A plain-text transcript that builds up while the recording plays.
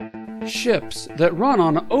Ships that run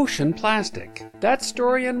on ocean plastic. That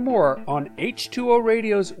story and more on H2O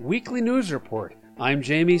Radio's weekly news report. I'm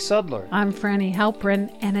Jamie Sudler. I'm Franny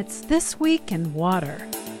Halprin, and it's This Week in Water.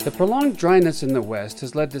 The prolonged dryness in the West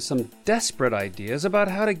has led to some desperate ideas about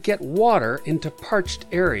how to get water into parched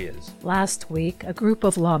areas. Last week, a group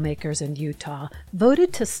of lawmakers in Utah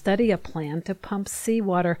voted to study a plan to pump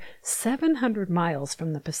seawater 700 miles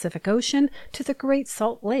from the Pacific Ocean to the Great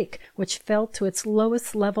Salt Lake, which fell to its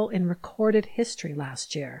lowest level in recorded history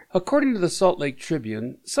last year. According to the Salt Lake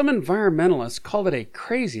Tribune, some environmentalists called it a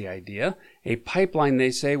crazy idea. A pipeline, they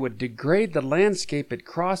say, would degrade the landscape it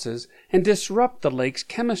crosses and disrupt the lake's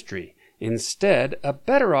chemistry. Instead, a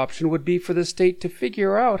better option would be for the state to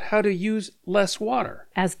figure out how to use less water.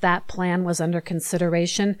 As that plan was under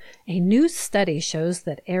consideration, a new study shows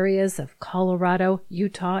that areas of Colorado,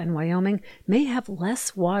 Utah, and Wyoming may have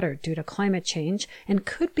less water due to climate change and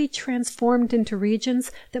could be transformed into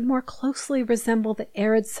regions that more closely resemble the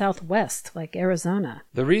arid Southwest, like Arizona.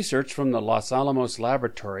 The research from the Los Alamos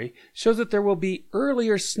Laboratory shows that there will be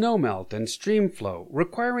earlier snowmelt and stream flow,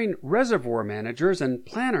 requiring reservoir managers and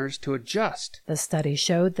planners to adjust. The study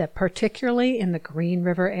showed that particularly in the Green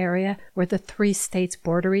River area, where the three states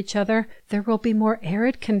border each other, there will be more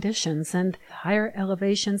arid conditions and higher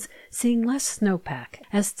elevations, seeing less snowpack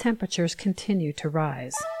as temperatures continue to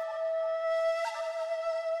rise.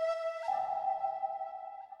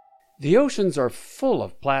 The oceans are full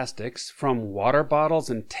of plastics, from water bottles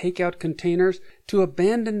and takeout containers to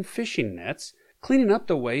abandoned fishing nets. Cleaning up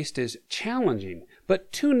the waste is challenging,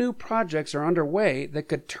 but 2 new projects are underway that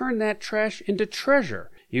could turn that trash into treasure,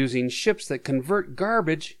 using ships that convert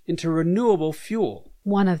garbage into renewable fuel.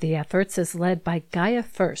 One of the efforts is led by Gaia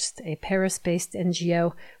First, a Paris-based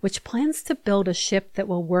NGO, which plans to build a ship that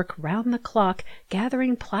will work round the clock,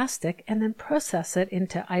 gathering plastic and then process it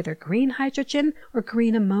into either green hydrogen or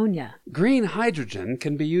green ammonia. Green hydrogen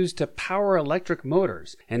can be used to power electric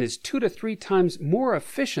motors and is 2 to 3 times more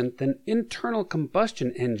efficient than internal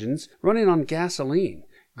combustion engines running on gasoline.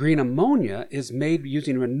 Green ammonia is made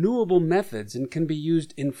using renewable methods and can be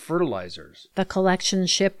used in fertilizers. The collection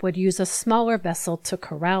ship would use a smaller vessel to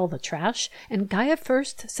corral the trash, and Gaia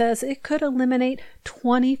First says it could eliminate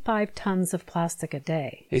 25 tons of plastic a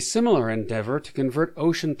day. A similar endeavor to convert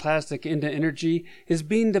ocean plastic into energy is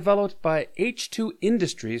being developed by H2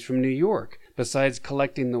 Industries from New York. Besides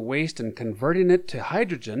collecting the waste and converting it to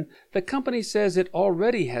hydrogen, the company says it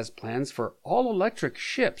already has plans for all-electric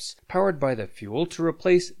ships powered by the fuel to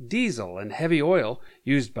replace diesel and heavy oil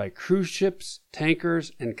used by cruise ships,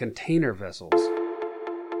 tankers, and container vessels.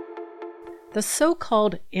 The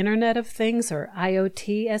so-called Internet of Things, or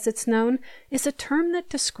IoT as it's known, is a term that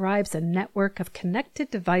describes a network of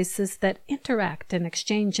connected devices that interact and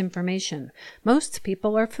exchange information. Most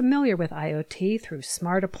people are familiar with IoT through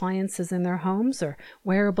smart appliances in their homes or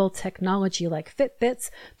wearable technology like Fitbits,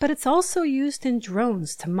 but it's also used in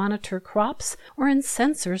drones to monitor crops or in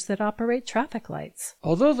sensors that operate traffic lights.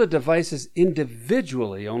 Although the devices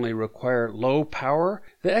individually only require low power,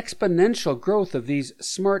 the exponential growth of these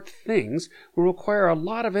smart things will require a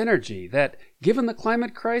lot of energy that, given the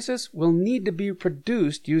climate crisis, will need to be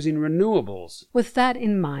produced using renewables. With that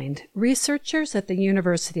in mind, researchers at the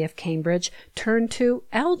University of Cambridge turned to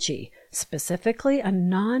algae, specifically a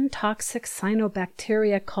non-toxic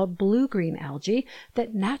cyanobacteria called blue-green algae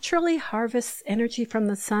that naturally harvests energy from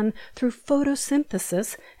the sun through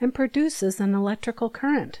photosynthesis and produces an electrical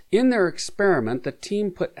current. In their experiment, the team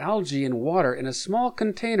put algae and water in a small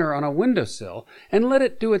container on a windowsill and let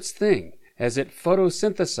it do its thing. As it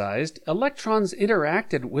photosynthesized, electrons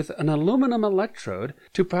interacted with an aluminum electrode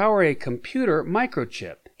to power a computer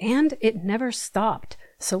microchip. And it never stopped.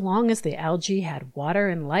 So long as the algae had water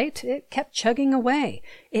and light, it kept chugging away.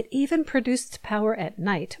 It even produced power at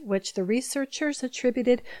night, which the researchers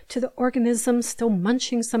attributed to the organism still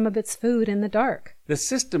munching some of its food in the dark. The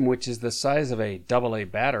system, which is the size of a AA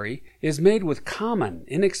battery, is made with common,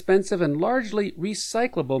 inexpensive, and largely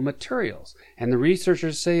recyclable materials, and the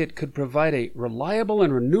researchers say it could provide a reliable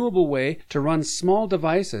and renewable way to run small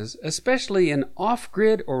devices, especially in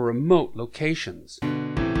off-grid or remote locations.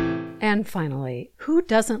 And finally, who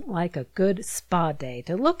doesn't like a good spa day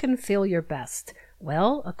to look and feel your best?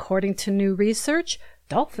 Well, according to new research,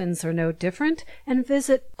 Dolphins are no different and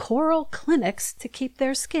visit coral clinics to keep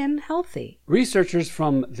their skin healthy. Researchers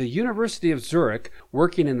from the University of Zurich,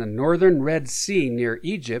 working in the northern Red Sea near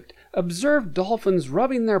Egypt, observed dolphins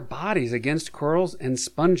rubbing their bodies against corals and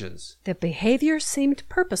sponges. The behavior seemed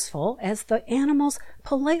purposeful as the animals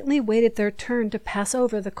politely waited their turn to pass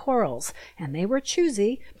over the corals, and they were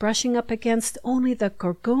choosy, brushing up against only the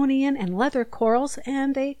gorgonian and leather corals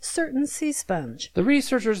and a certain sea sponge. The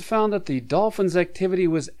researchers found that the dolphins' activity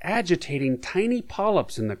was agitating tiny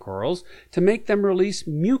polyps in the corals to make them release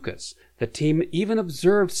mucus. The team even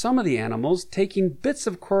observed some of the animals taking bits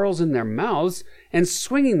of corals in their mouths and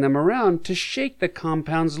swinging them around to shake the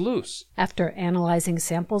compounds loose. After analyzing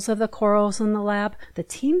samples of the corals in the lab, the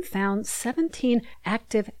team found 17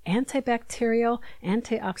 active antibacterial,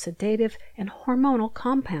 antioxidative, and hormonal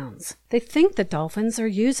compounds. They think the dolphins are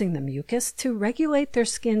using the mucus to regulate their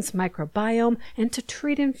skin's microbiome and to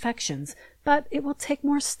treat infections, but it will take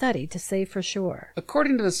more study to say for sure.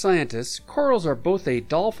 According to the scientists, corals are both a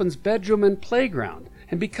dolphin's bedroom and playground,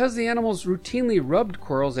 and because the animals routinely rubbed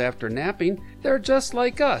corals after napping, they're just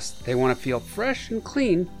like us. They want to feel fresh and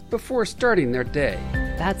clean before starting their day.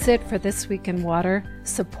 That's it for This Week in Water.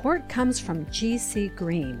 Support comes from G.C.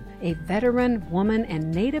 Green, a veteran, woman,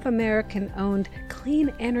 and Native American-owned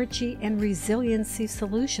clean energy and resiliency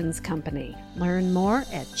solutions company. Learn more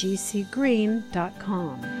at gcgreen.com.